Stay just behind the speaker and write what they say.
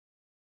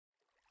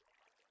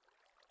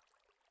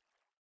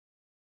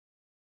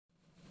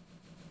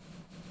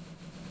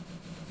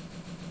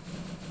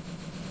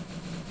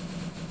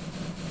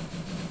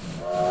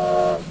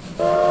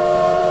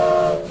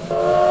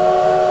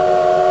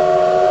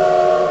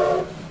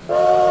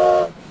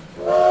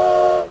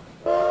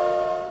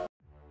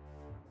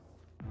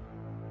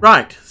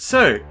Right,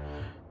 so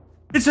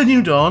it's a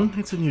new dawn,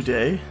 it's a new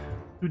day.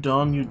 New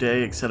dawn, new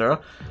day,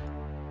 etc.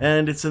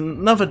 And it's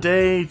another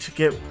day to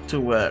get to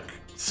work.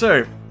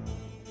 So,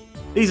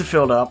 these are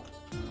filled up.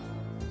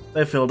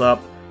 They're filled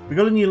up. We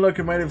got a new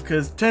locomotive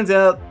because turns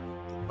out,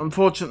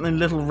 unfortunately,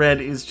 Little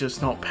Red is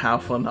just not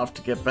powerful enough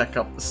to get back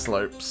up the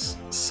slopes.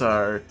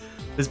 So,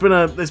 there's been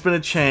a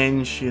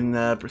change in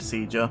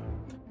procedure.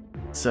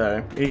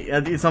 So,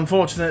 it's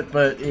unfortunate,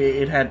 but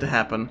it had to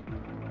happen.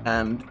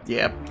 And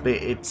yeah,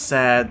 it's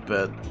sad,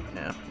 but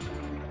yeah,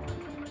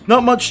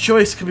 not much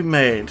choice could be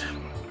made.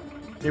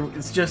 It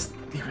was just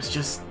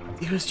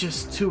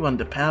too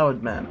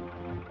underpowered, man.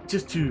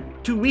 Just too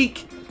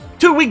weak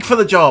for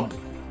the job.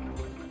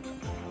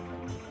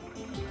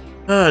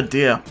 Oh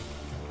dear.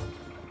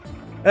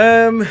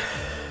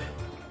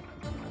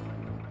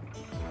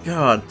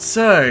 God.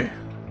 So,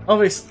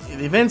 obviously,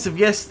 the events of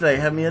yesterday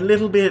had me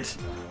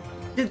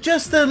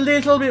just a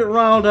little bit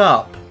riled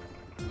up.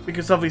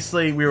 Because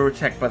obviously we were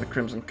attacked by the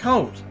Crimson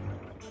Cult,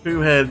 who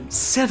had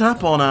set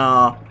up on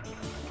our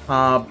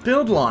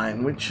build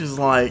line, which is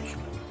like,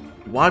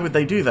 why would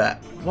they do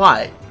that?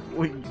 Why?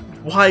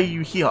 Why are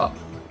you here?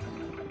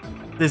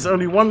 There's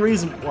only one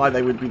reason why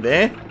they would be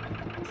there,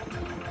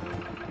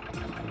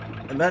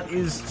 and that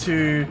is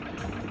to,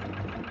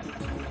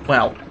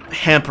 well,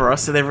 hamper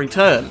us at every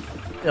turn,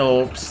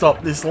 or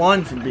stop this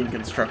line from being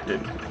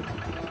constructed.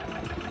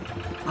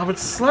 I would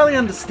slightly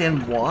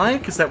understand why,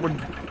 because that would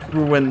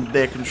ruin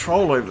their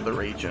control over the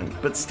region,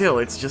 but still,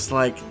 it's just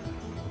like,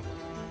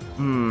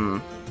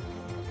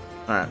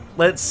 Alright,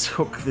 let's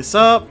hook this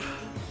up.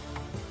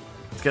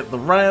 Let's get the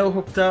rail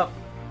hooked up.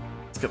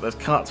 Let's get those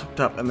carts hooked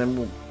up, and then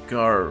we'll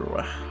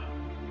go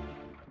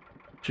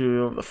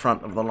to the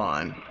front of the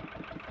line.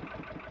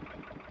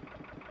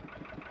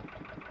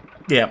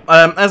 Yeah,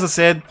 as I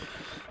said,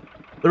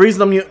 the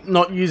reason I'm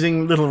not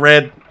using Little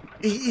Red,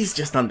 he's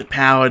just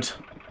underpowered.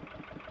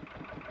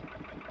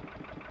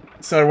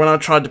 So when I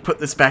tried to put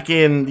this back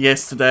in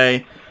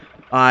yesterday,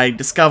 I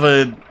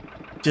discovered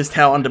just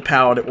how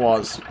underpowered it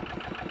was.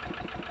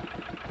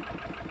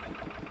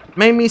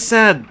 Made me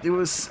sad. It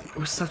was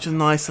such a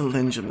nice little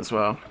engine as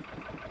well.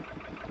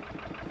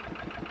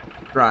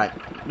 Right,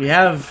 we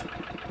have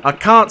our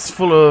carts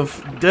full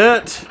of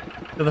dirt.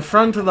 To the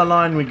front of the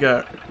line we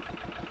go.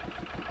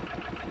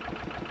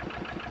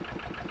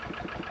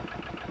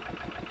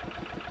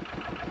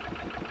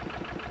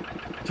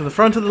 To the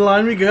front of the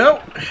line we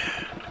go.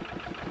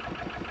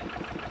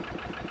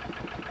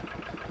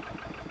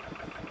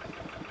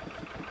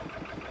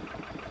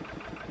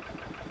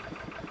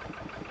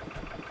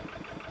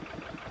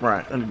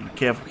 Right, and be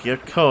careful here,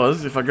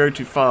 because if I go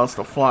too fast,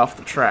 I'll fly off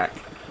the track.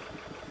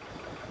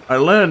 I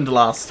learned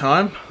last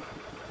time.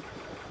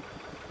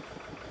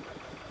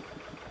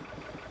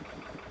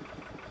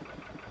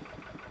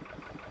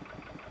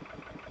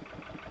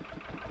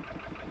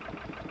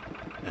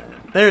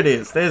 And there it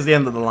is. There's the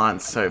end of the line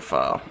so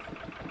far.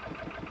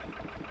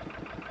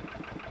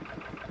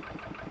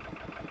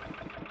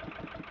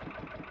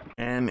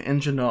 And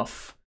engine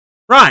off.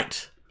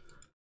 Right!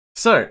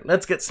 So,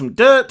 let's get some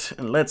dirt,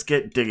 and let's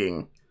get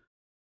digging.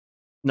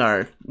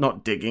 No,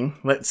 not digging.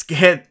 Let's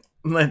get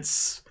building.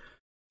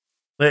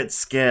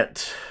 Let's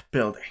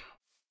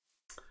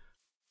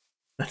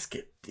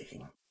get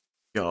digging.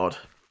 God.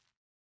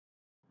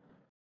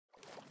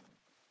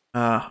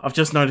 I've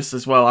just noticed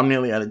as well, I'm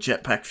nearly out of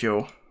jetpack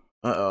fuel.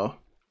 Uh-oh.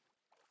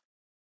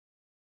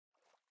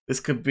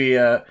 This could be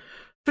a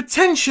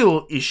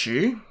potential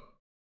issue.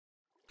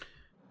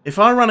 If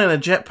I run out of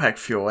jetpack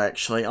fuel,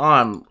 actually,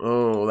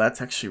 oh, that's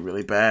actually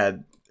really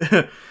bad.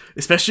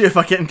 Especially if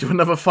I get into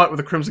another fight with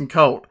the Crimson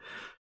Cult.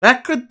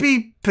 That could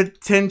be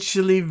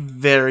potentially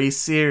very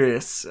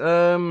serious.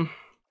 Oh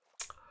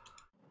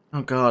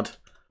god.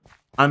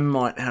 I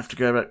might have to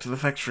go back to the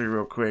factory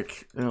real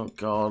quick. Oh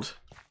god.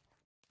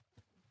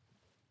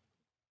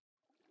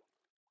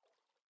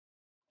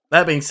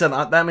 That being said,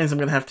 that means I'm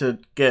going to have to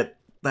get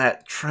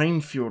that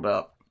train fueled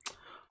up.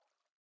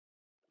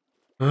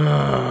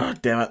 Ugh,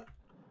 damn it.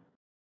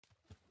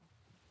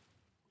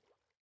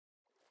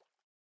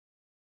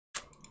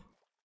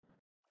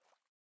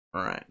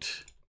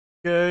 Right.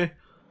 Go.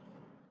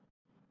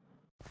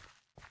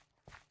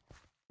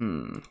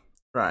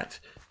 Right.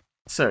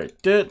 So,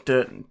 dirt,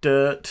 dirt, and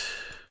dirt.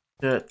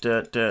 Dirt,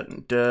 dirt, dirt,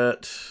 and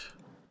dirt.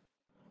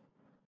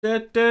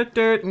 Dirt, dirt,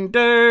 dirt, and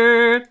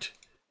dirt.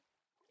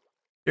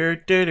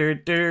 Dirt, dirt,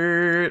 dirt,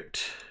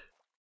 dirt.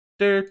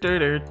 Dirt, dirt,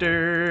 dirt,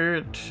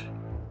 dirt.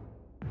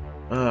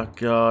 Oh,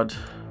 God.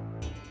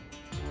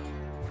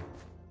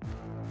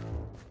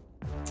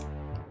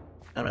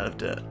 I'm out of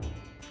dirt.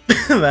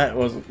 that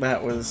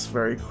was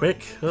very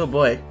quick. Oh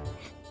boy.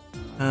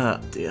 Oh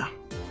dear.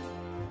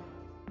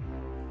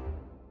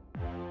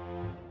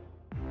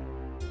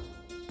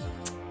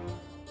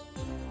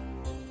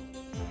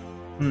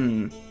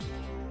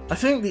 I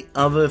think the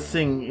other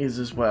thing is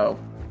as well,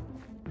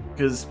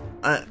 because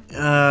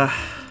I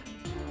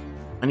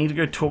need to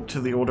go talk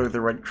to the Order of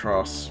the Red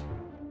Cross,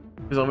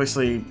 because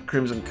obviously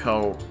Crimson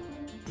Cult,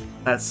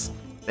 that's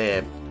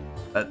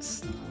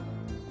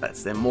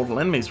That's their mortal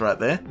enemies right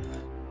there.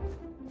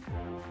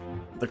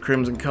 The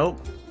Crimson Cult.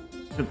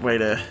 Good way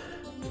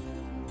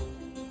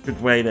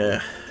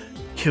to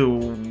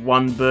kill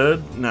one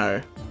bird.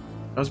 No.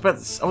 I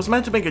was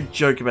meant to make a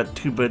joke about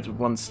 2 birds with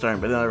 1 stone,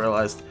 but then I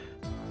realized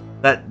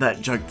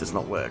that joke does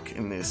not work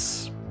in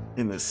this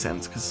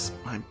sense, because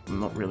I'm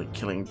not really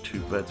killing 2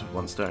 birds with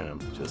 1 stone.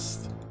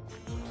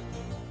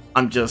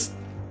 I'm just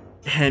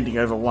handing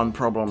over one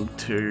problem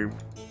to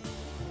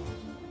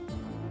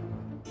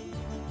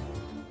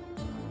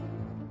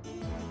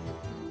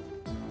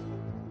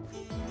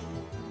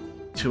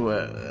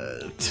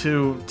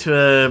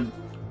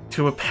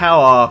a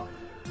power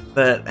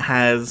that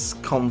has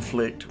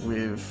conflict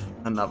with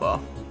another.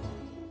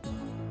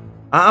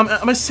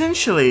 I'm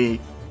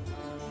essentially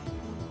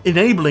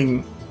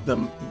enabling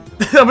them.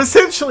 I'm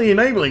essentially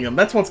enabling them.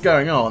 That's what's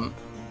going on.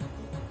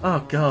 Oh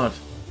god.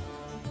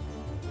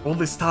 All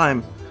this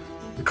time,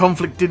 the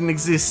conflict didn't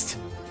exist,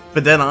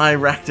 but then I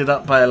racked it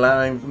up by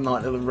allowing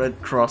Knight of the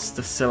Red Cross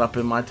to set up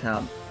in my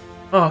town.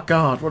 Oh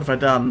god, what have I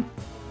done?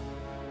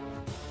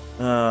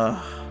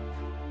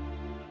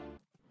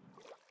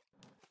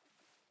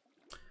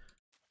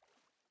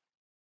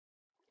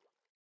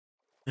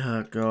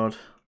 Oh god.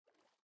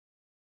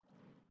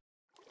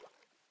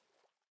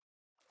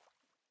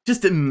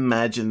 Just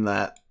imagine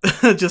that.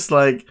 Just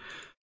like,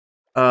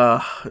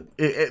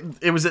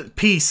 it was at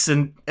peace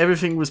and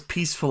everything was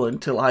peaceful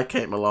until I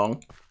came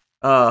along.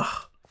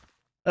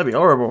 That'd be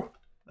horrible.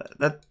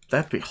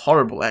 That'd be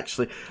horrible,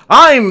 actually.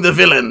 I'm the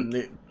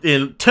villain!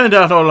 It turned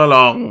out all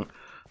along.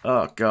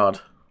 Oh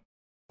god.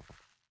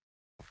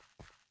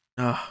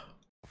 I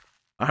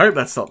hope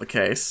that's not the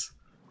case.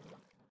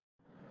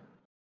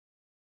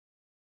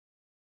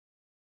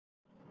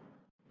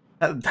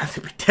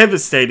 That'd be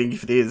devastating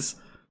if it is.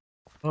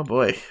 Oh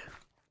boy.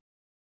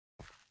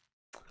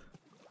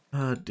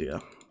 Oh dear.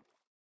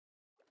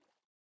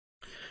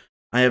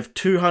 I have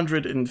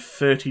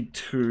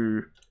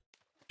 232,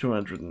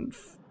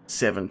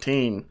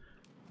 217.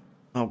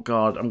 Oh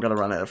god, I'm gonna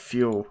run out of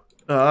fuel.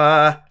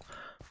 I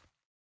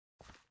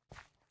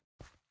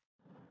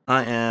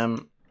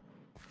am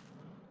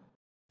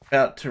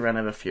about to run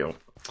out of fuel.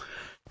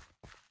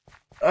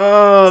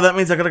 Oh, that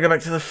means I gotta go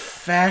back to the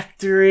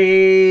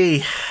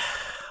factory.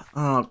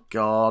 Oh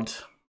god.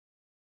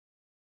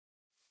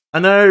 I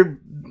know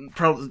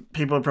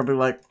people are probably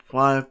like,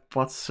 why?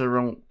 What's so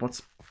wrong?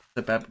 What's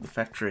so bad with the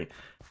factory?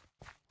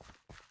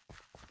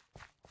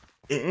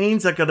 It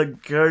means I gotta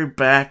go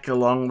back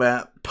along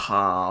that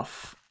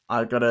path.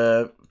 I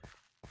gotta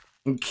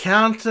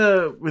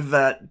encounter with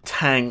that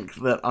tank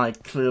that I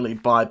clearly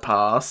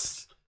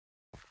bypassed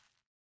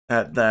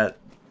at that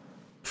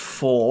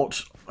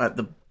fort at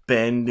the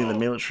bend in the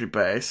military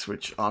base,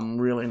 which I'm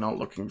really not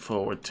looking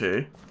forward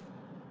to.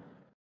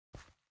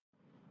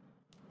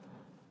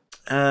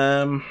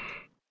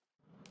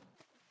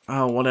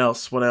 Oh, what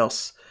else? What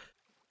else?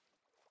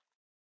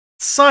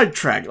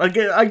 Sidetracked.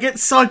 I get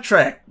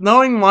sidetracked.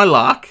 Knowing my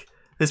luck,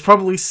 there's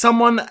probably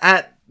someone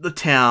at the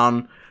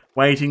town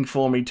waiting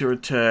for me to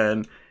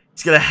return.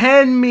 He's going to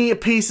hand me a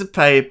piece of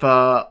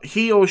paper.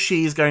 He or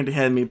she is going to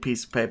hand me a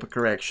piece of paper,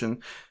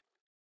 correction.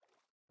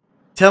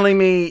 Telling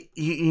me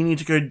you need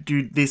to go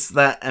do this,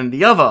 that, and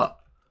the other.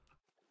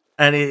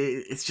 And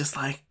it's just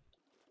like,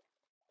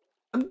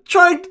 I'm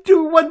trying to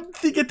do one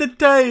thing at a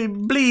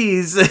time,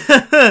 please.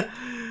 In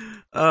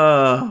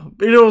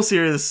all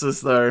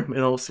seriousness, though, in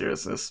all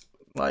seriousness,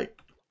 like,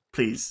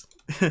 please.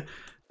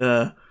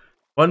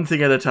 One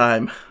thing at a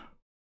time.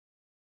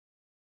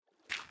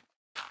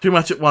 Too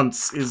much at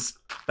once is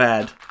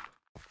bad.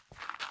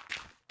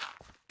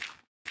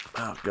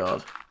 Oh,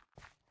 God.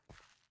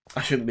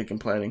 I shouldn't be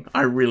complaining.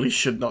 I really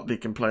should not be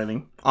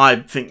complaining. I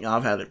think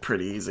I've had it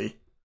pretty easy.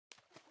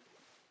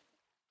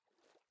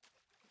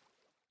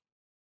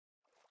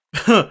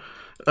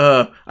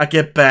 I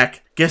get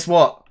back. Guess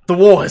what? The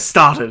war has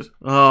started.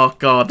 Oh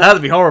god,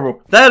 that'd be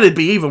horrible. That'd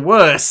be even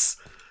worse.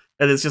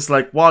 And it's just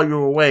like, while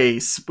you're away,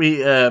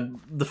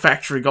 the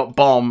factory got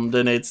bombed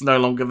and it's no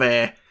longer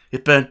there.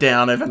 It burnt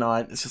down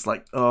overnight. It's just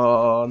like,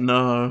 oh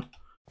no.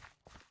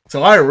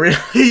 So I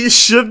really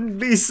shouldn't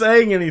be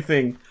saying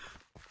anything.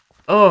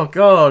 Oh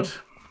god.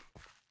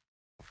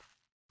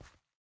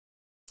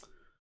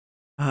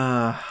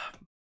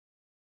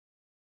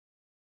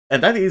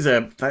 And that is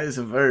a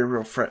very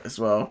real threat as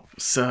well.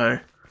 So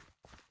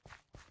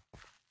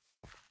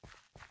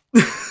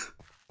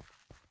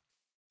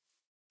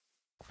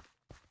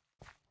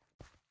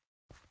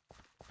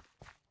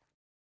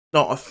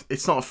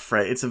it's not a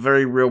threat, it's a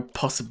very real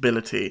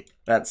possibility.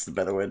 That's the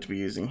better word to be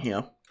using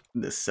here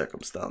in this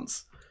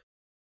circumstance.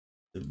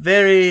 A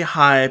very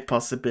high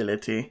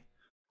possibility.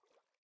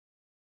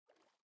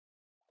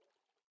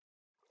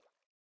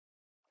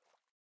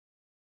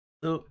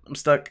 Oh, I'm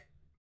stuck.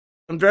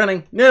 I'm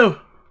drowning. No!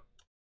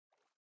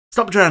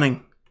 Stop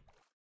drowning.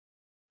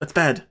 That's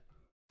bad.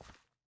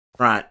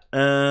 Right,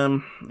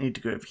 need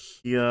to go over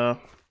here.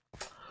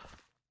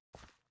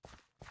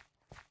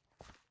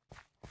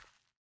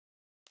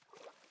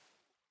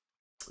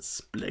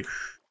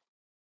 Splish.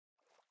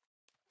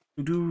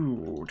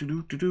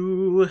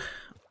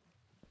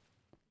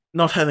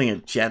 Not having a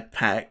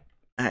jetpack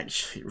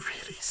actually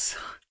really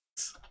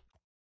sucks.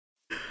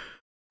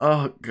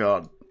 Oh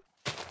god.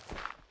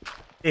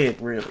 It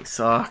really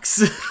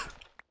sucks.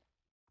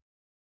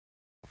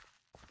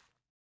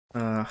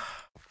 I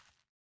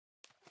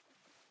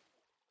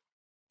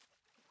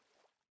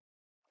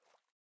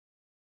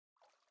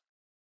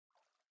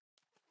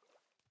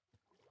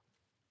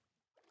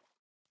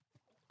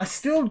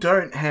still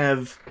don't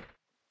have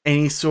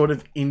any sort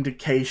of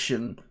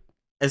indication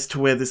as to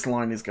where this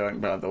line is going,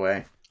 by the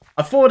way.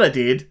 I thought I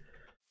did,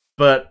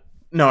 but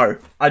no,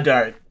 I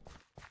don't.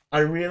 I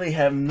really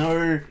have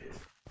no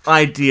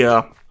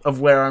idea of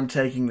where I'm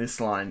taking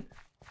this line.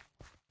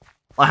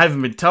 I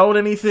haven't been told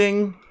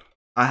anything.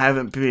 I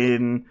haven't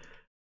been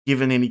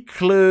given any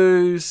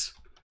clues.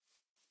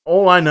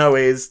 All I know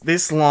is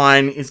this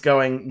line is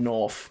going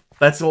north.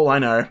 That's all I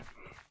know.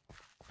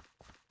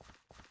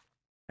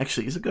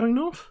 Actually, is it going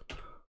north?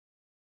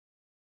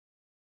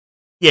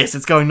 Yes,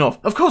 it's going north.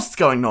 Of course it's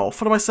going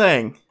north. What am I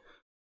saying?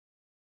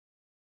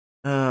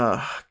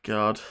 Oh,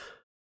 God.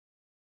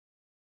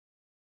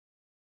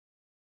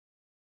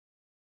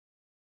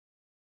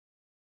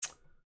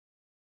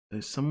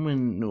 There's somewhere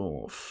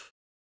north.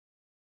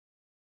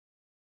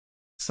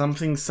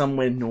 Something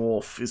somewhere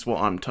north is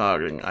what I'm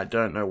targeting. I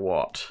don't know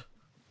what.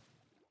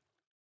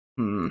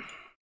 I'm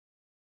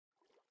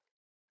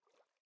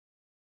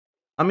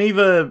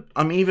either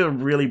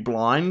really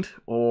blind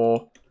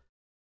or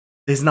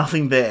there's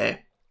nothing there.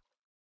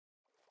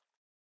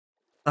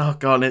 Oh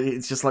god,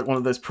 it's just like one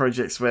of those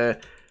projects where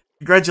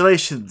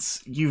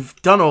congratulations, you've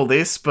done all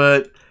this,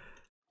 but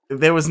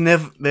there was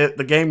never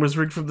the game was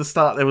rigged from the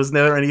start. There was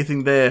never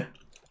anything there.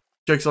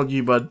 Joke's on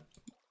you, bud.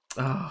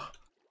 Oh,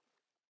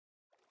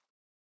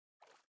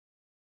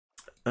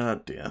 oh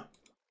dear.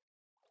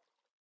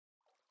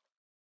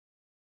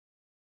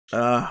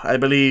 I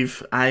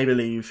believe.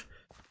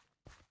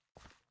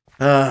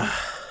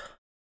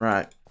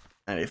 Right.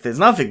 And if there's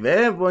nothing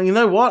there, well, you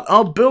know what?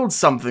 I'll build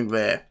something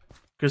there.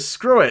 Because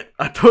screw it.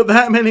 I put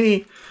that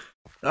many...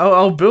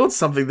 I'll build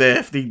something there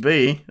if need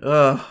be.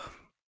 A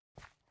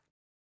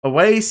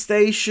way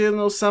station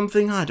or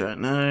something? I don't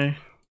know.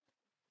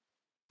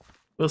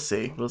 We'll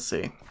see. We'll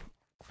see.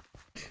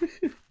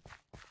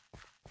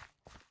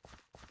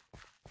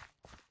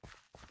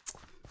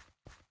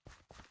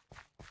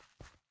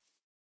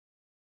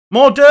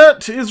 More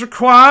dirt is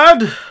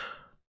required.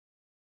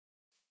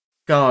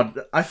 God,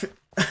 I think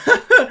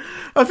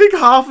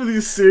half of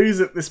this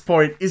series at this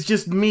point is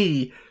just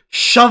me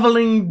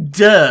shoveling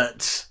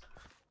dirt.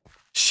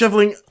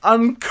 Shoveling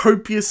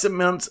uncopious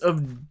amounts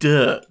of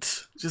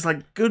dirt. Just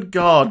like, good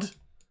God.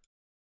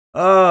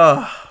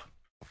 Oh.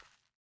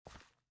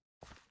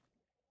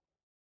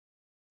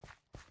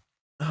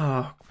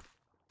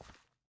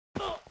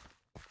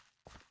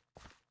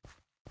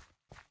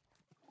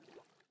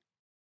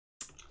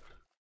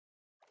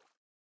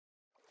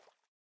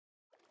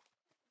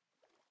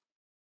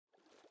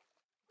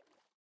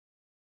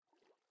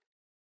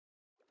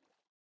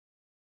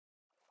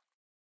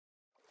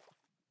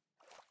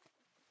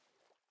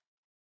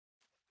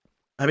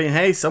 I mean,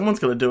 hey, someone's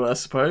gonna do it, I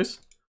suppose.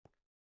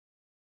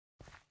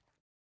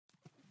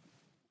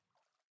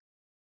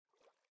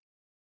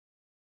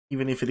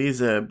 Even if it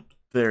is a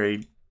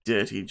very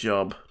dirty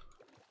job.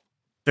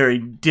 Very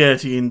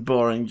dirty and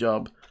boring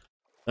job.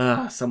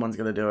 Someone's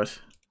gonna do it.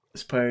 I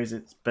suppose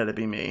it's better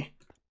be me.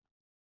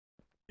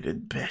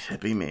 It'd better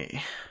be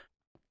me.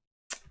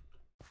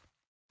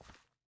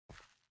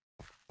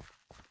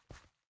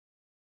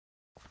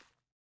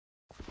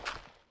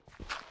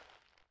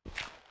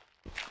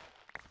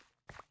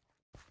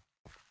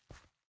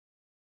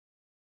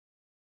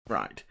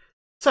 Right.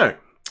 So,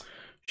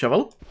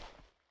 shovel.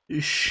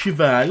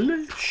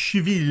 Cheval.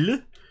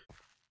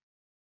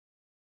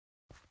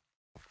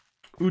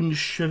 Un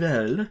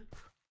cheval.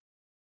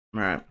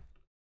 Right.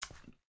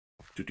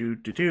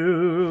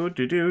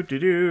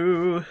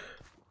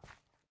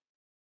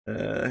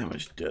 How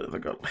much dirt have I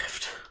got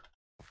left?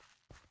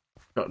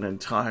 Got an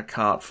entire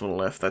cart full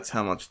left. That's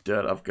how much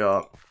dirt I've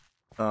got.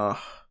 And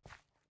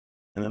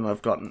then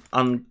I've got an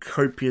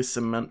uncopious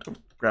amount of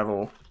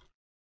gravel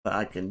that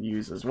I can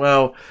use as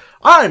well.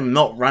 I'm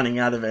not running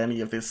out of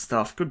any of this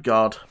stuff. Good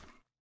God.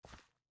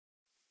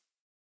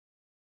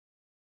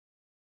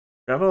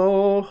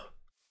 Gravel.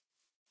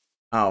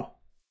 Oh.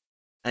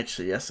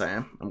 Actually, yes I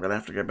am. I'm gonna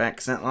have to go back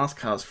because that last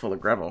car's full of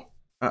gravel.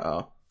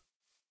 Uh-oh.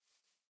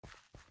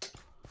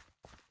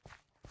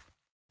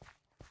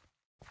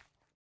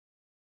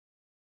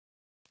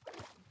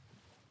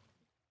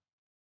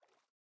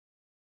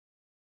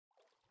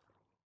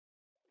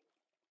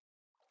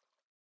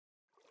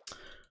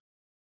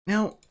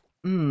 Now,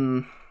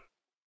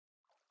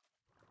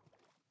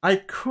 I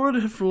could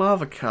have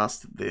lava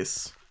casted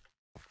this.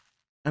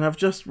 And I've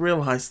just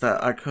realized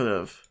that I could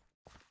have.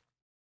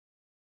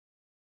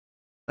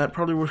 That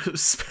probably would have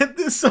sped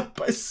this up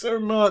by so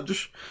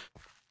much.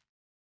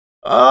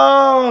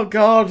 Oh,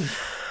 God.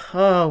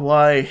 Oh,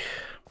 why?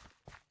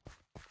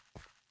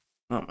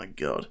 Oh, my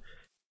God.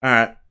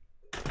 Alright.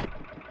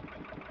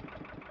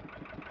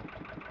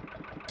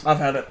 I've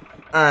had it.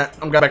 Alright,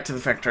 I'm going back to the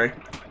factory.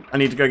 I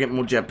need to go get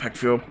more jetpack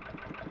fuel.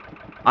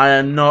 I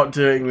am not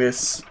doing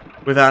this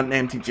without an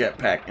empty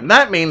jetpack. And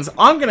that means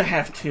I'm going to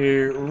have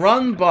to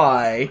run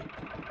by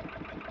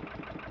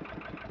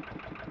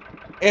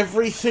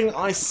everything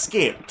I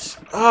skipped.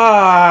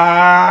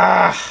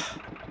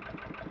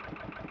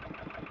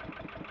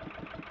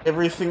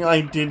 Everything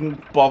I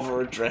didn't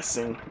bother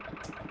addressing.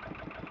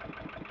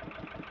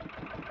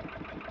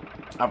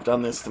 I've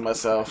done this to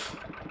myself.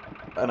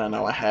 I don't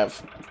know I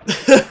have.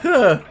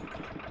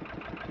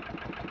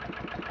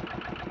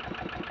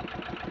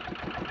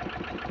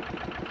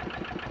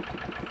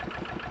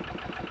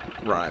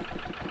 Right.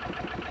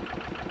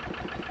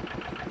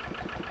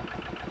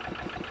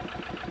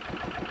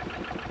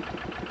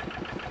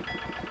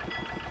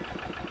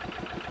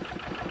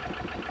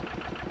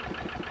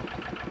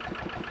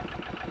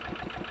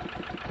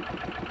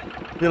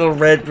 Little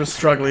Red was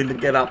struggling to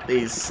get up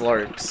these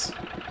slopes.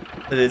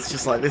 And it's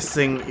just like, this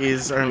thing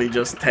is only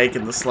just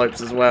taking the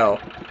slopes as well.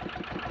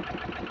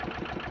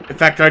 In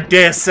fact, I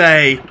dare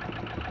say,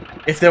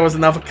 if there was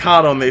another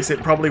card on this,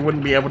 it probably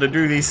wouldn't be able to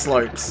do these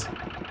slopes.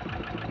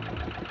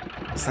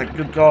 It's like,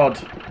 good God.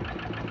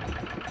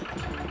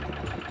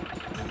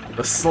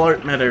 The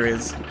slope meter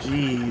is,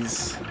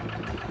 jeez.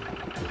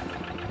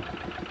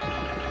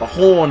 The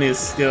horn is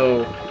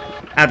still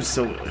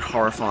absolutely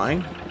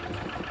horrifying.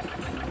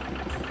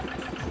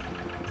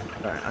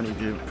 Alright, I need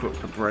to put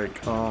the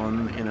brake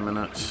on in a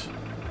minute.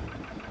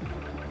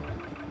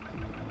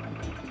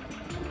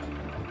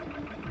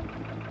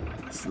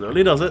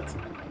 Slowly does it.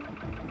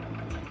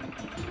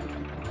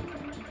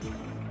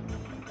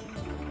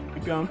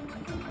 Keep going.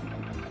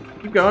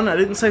 Keep going, I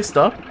didn't say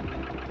stop.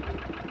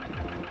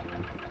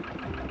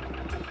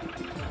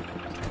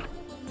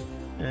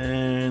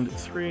 And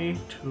 3,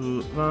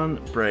 2, 1,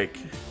 brake.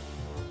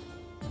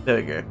 There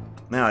we go.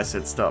 Now I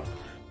said stop.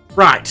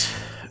 Right.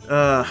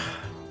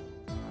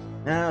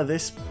 Now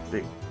this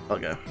big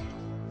bugger,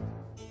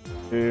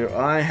 who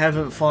I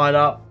haven't fired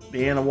up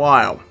in a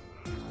while.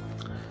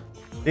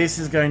 This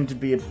is going to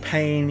be a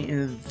pain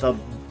in the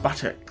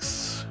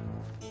buttocks.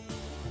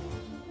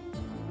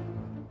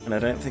 And I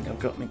don't think I've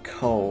got any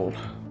coal.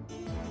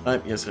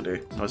 Oh, yes I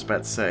do. I was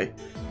about to say.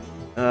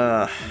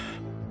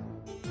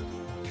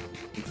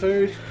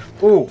 Food.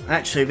 Oh,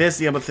 actually, there's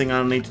the other thing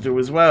I need to do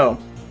as well.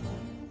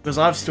 Because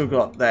I've still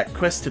got that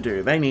quest to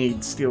do. They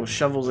need steel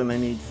shovels and they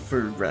need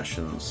food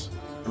rations.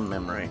 From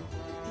memory.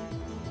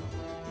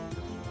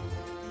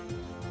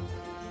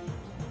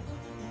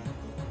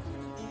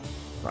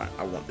 Right,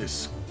 I want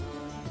this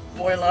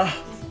boiler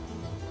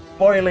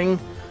boiling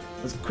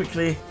as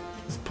quickly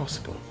as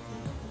possible.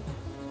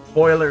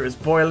 Boiler is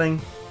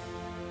boiling.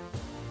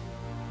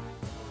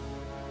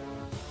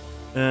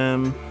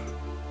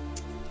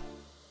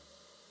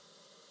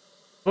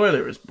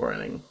 Boiler is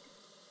boiling.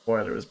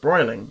 Boiler is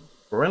broiling.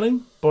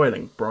 Broiling?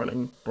 Boiling.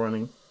 Broiling.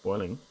 Broiling.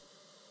 Boiling.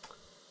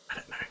 I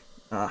don't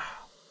know.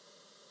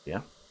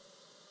 Yeah.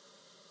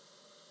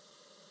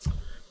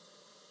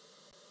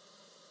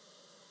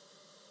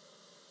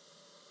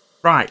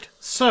 Right,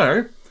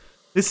 so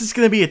this is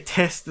going to be a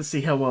test to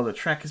see how well the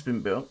track has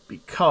been built,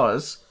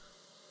 because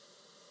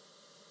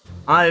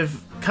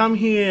I've come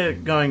here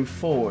going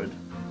forward.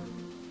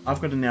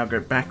 I've got to now go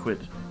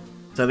backward.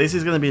 So this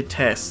is going to be a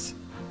test.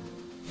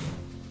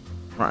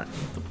 Right,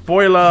 the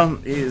boiler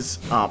is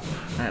up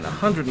at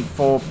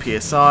 104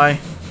 psi.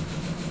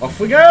 Off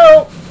we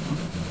go!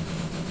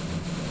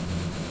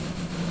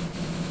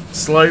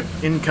 Slope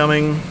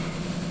incoming.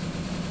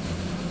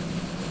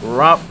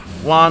 We're up.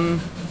 1,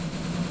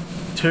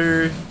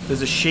 2.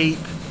 There's a sheep.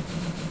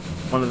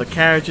 One of the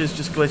carriages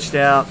just glitched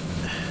out.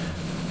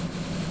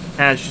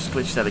 Carriage just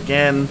glitched out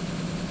again.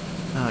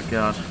 Oh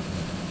god.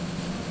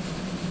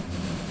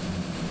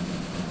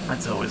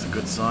 That's always a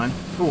good sign.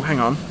 Oh, hang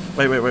on.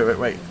 Wait.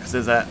 Because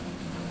there's that.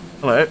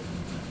 Hello.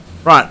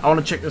 Right, I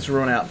want to check this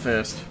ruin out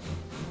first.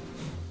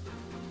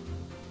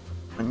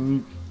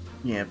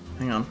 Yeah,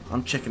 hang on.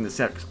 I'm checking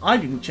this out because I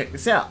didn't check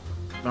this out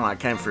when I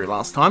came through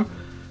last time.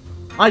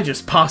 I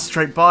just passed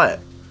straight by it.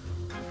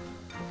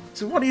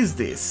 So what is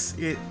this?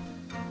 It's...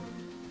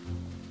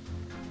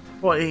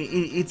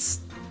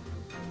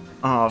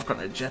 Oh, I've got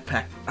no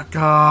jetpack.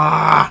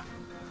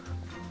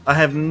 I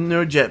have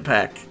no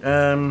jetpack.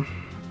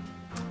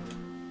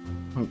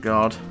 Oh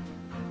god.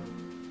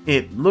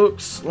 It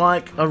looks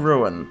like a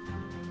ruin.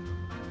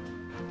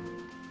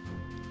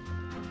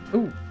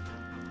 Ooh.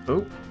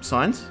 Oh,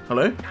 signs.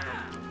 Hello.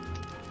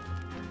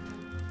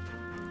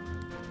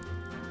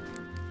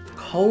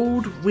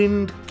 Cold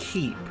Wind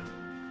Keep.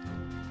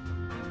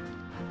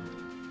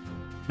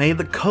 May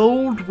the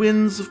cold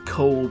winds of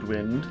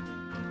Coldwind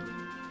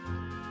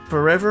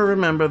forever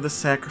remember the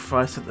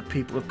sacrifice that the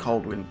people of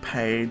Coldwind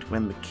paid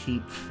when the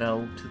keep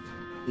fell to the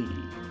sea.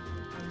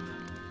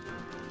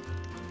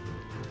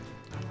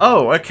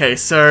 Oh, okay,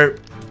 so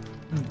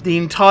the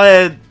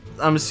entire,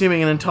 I'm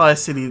assuming an entire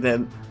city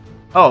then.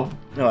 Oh,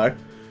 hello.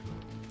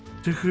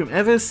 To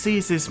whomever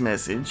sees this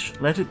message,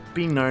 let it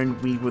be known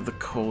we were the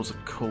cause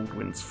of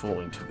Coldwind's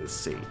falling to the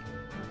sea.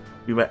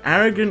 We were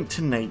arrogant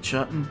to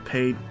nature and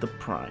paid the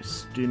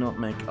price. Do not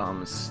make our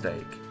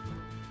mistake.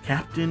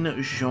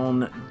 Captain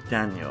Jean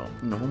Daniel,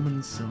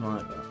 Norman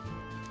survivor.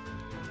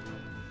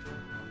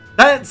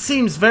 That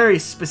seems very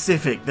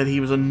specific that he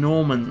was a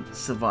Norman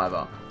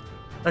survivor.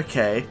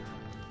 Okay.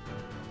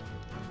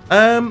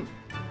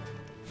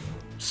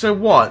 So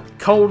what?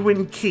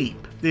 Coldwind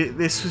Keep.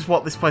 This is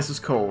what this place was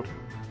called.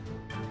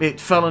 It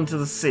fell into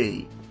the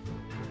sea.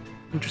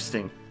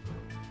 Interesting.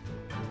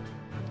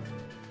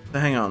 So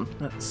hang on.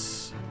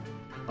 That's...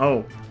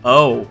 Oh.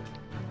 Oh.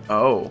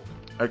 Oh.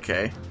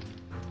 Okay.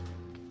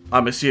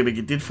 I'm assuming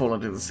it did fall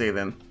into the sea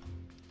then.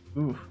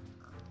 Ooh.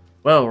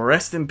 Well,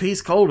 rest in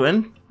peace,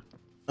 Coldwind.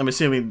 I'm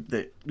assuming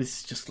that this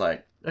is just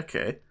like...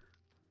 Okay.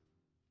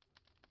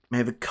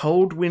 May the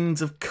cold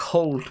winds of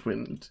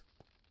Coldwind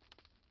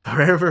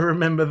forever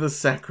remember the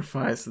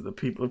sacrifice that the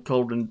people of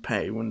Coldwind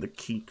pay when the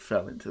keep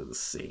fell into the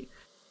sea.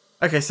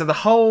 Okay, so the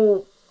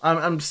whole...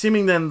 I'm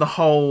assuming then the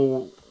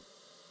whole...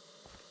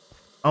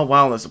 Oh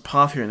wow, there's a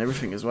path here and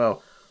everything as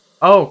well.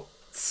 Oh,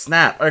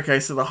 snap. Okay,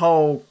 so the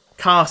whole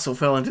castle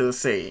fell into the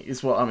sea,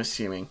 is what I'm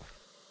assuming.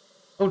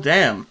 Oh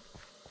damn.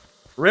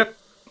 Rip.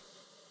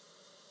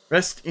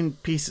 Rest in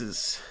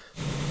pieces.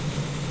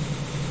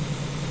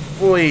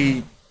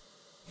 Boy,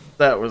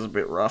 that was a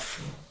bit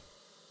rough.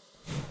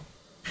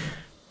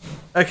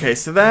 Okay,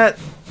 so that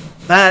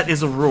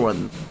is a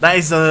ruin. That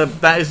is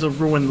a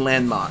ruined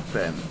landmark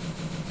then.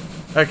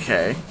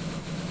 Okay.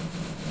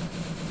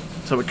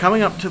 So we're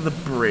coming up to the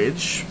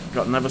bridge.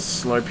 Got another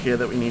slope here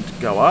that we need to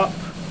go up.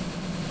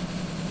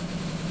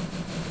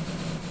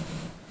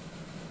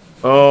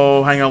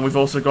 Oh, hang on. We've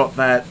also got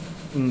that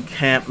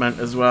encampment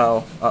as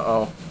well.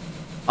 Uh-oh.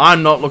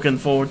 I'm not looking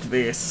forward to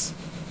this.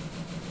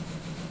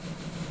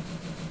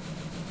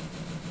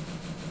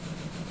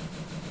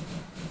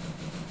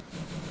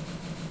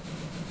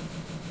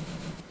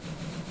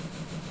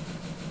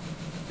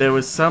 There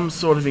was some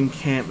sort of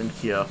encampment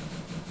here.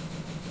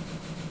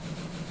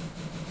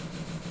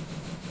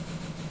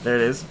 There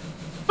it is.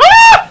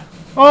 Ah!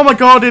 Oh my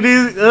god, it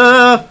is.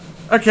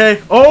 Okay.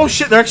 Oh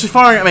shit, they're actually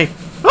firing at me.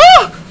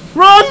 Ah!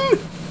 Run!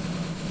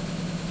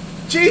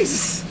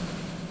 Jesus.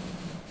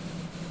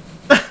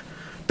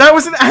 That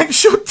was an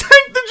actual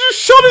tank that just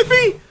shot at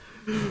me.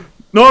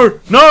 No,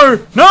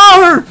 no,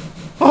 no!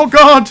 Oh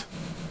god.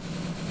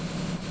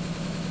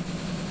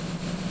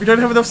 We don't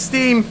have enough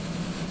steam.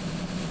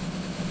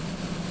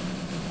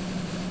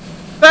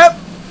 That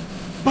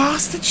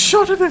bastard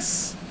shot at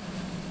us.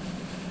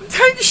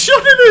 Tank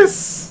shot at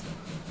us!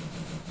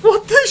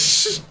 What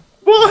the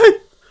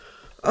What?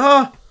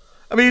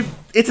 I mean,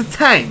 it's a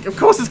tank. Of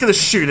course it's gonna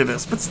shoot at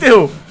us, but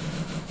still.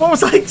 What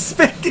was I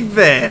expecting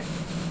there?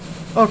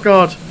 Oh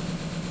god.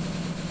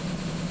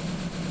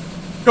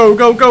 Go,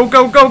 go, go,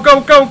 go, go, go,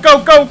 go,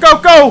 go, go,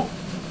 go, go!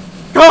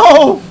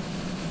 Go!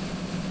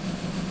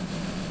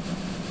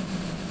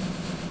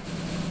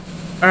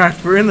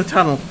 Alright, we're in the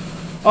tunnel.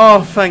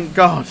 Oh, thank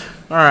god.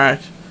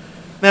 Alright.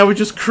 Now we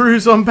just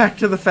cruise on back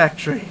to the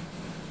factory.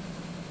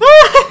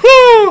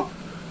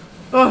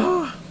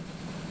 Oh,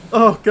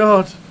 oh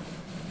god.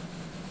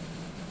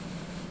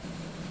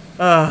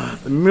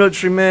 The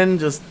military men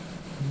just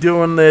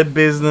doing their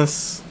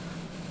business.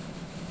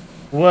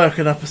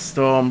 Working up a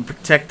storm,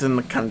 protecting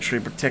the country,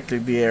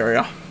 protecting the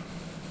area.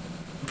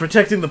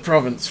 Protecting the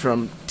province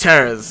from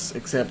terrors,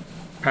 except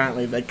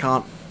apparently they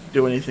can't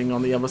do anything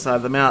on the other side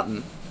of the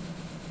mountain.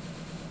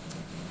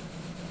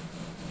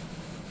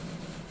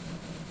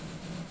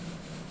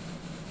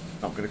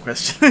 Not gonna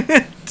question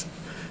it.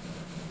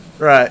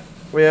 Right,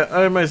 we're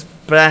almost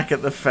back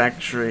at the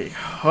factory.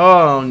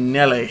 Oh,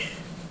 Nelly.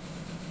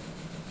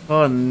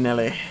 Oh,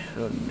 Nelly.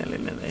 Oh, Nelly,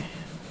 Nelly.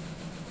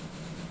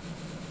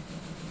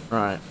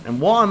 Right, and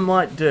what I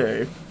might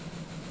do,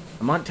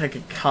 I might take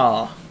a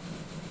car.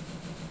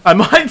 I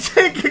might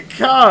take a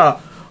car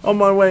on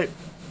my way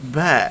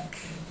back.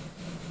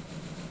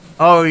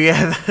 Oh,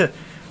 yeah.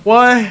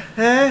 Why?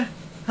 Eh?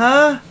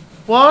 Huh?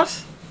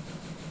 What?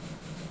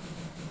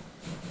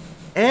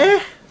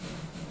 Eh?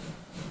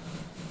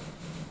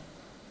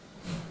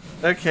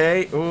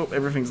 Okay. Oh,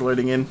 everything's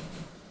loading in.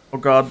 Oh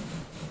god.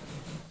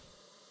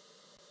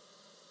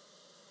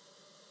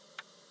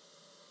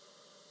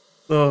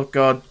 Oh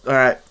god.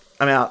 Alright.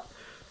 I'm out.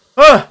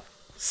 Oh!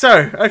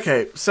 So,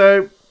 okay.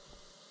 So,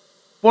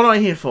 what am I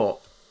here for?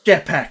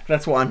 Jetpack.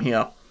 That's why I'm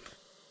here.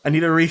 I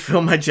need to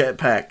refill my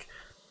jetpack.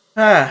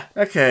 Ah,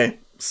 okay.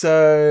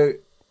 So,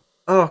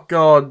 oh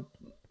god.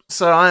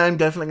 So I am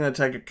definitely going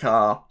to take a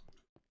car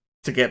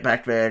to get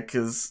back there,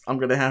 because I'm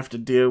going to have to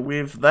deal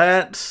with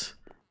that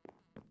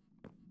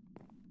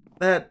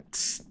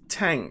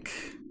tank.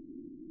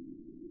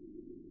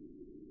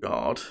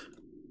 God.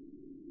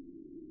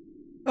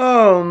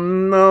 Oh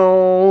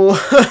no.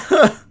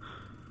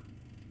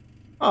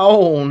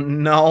 Oh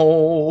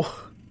no.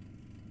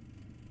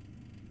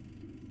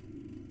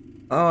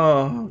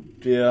 Oh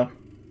dear.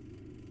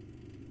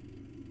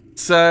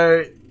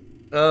 So,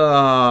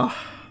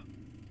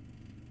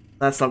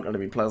 that's not going to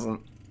be pleasant.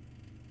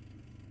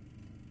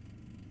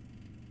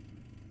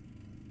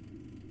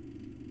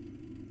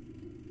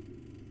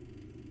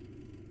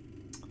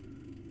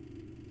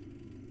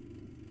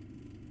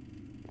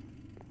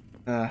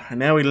 And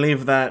now we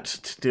leave that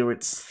to do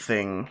its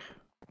thing.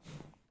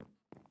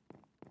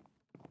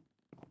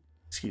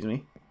 Excuse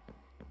me.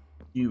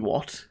 You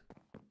what?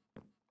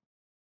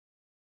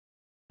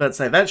 Let's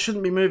say that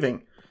shouldn't be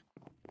moving.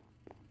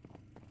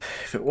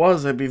 If it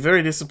was, I'd be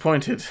very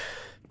disappointed.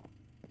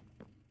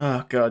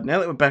 Oh god, now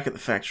that we're back at the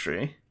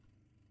factory.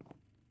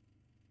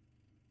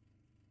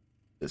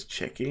 Just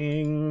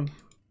checking.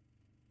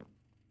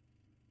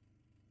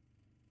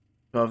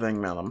 Oh,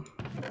 Vangmalum.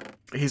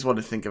 Here's what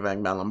I think of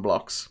Vangmalum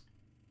blocks.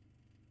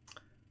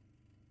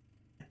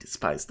 I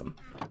despise them.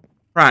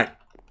 Right.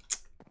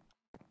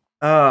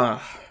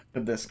 Ah,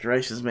 goodness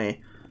gracious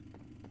me.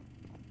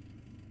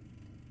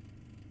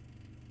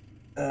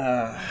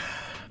 Oh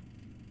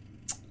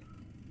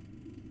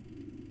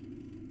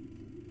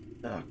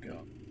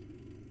god.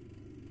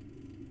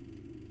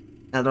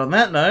 And on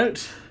that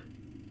note,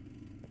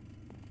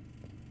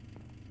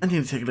 I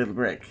need to take a little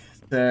break.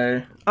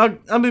 So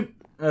I'll be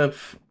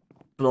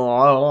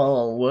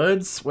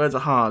words are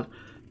hard.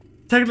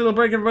 Take a little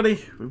break,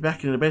 everybody. We'll be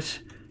back in a bit.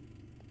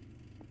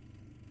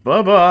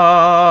 Bye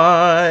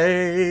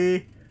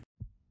bye.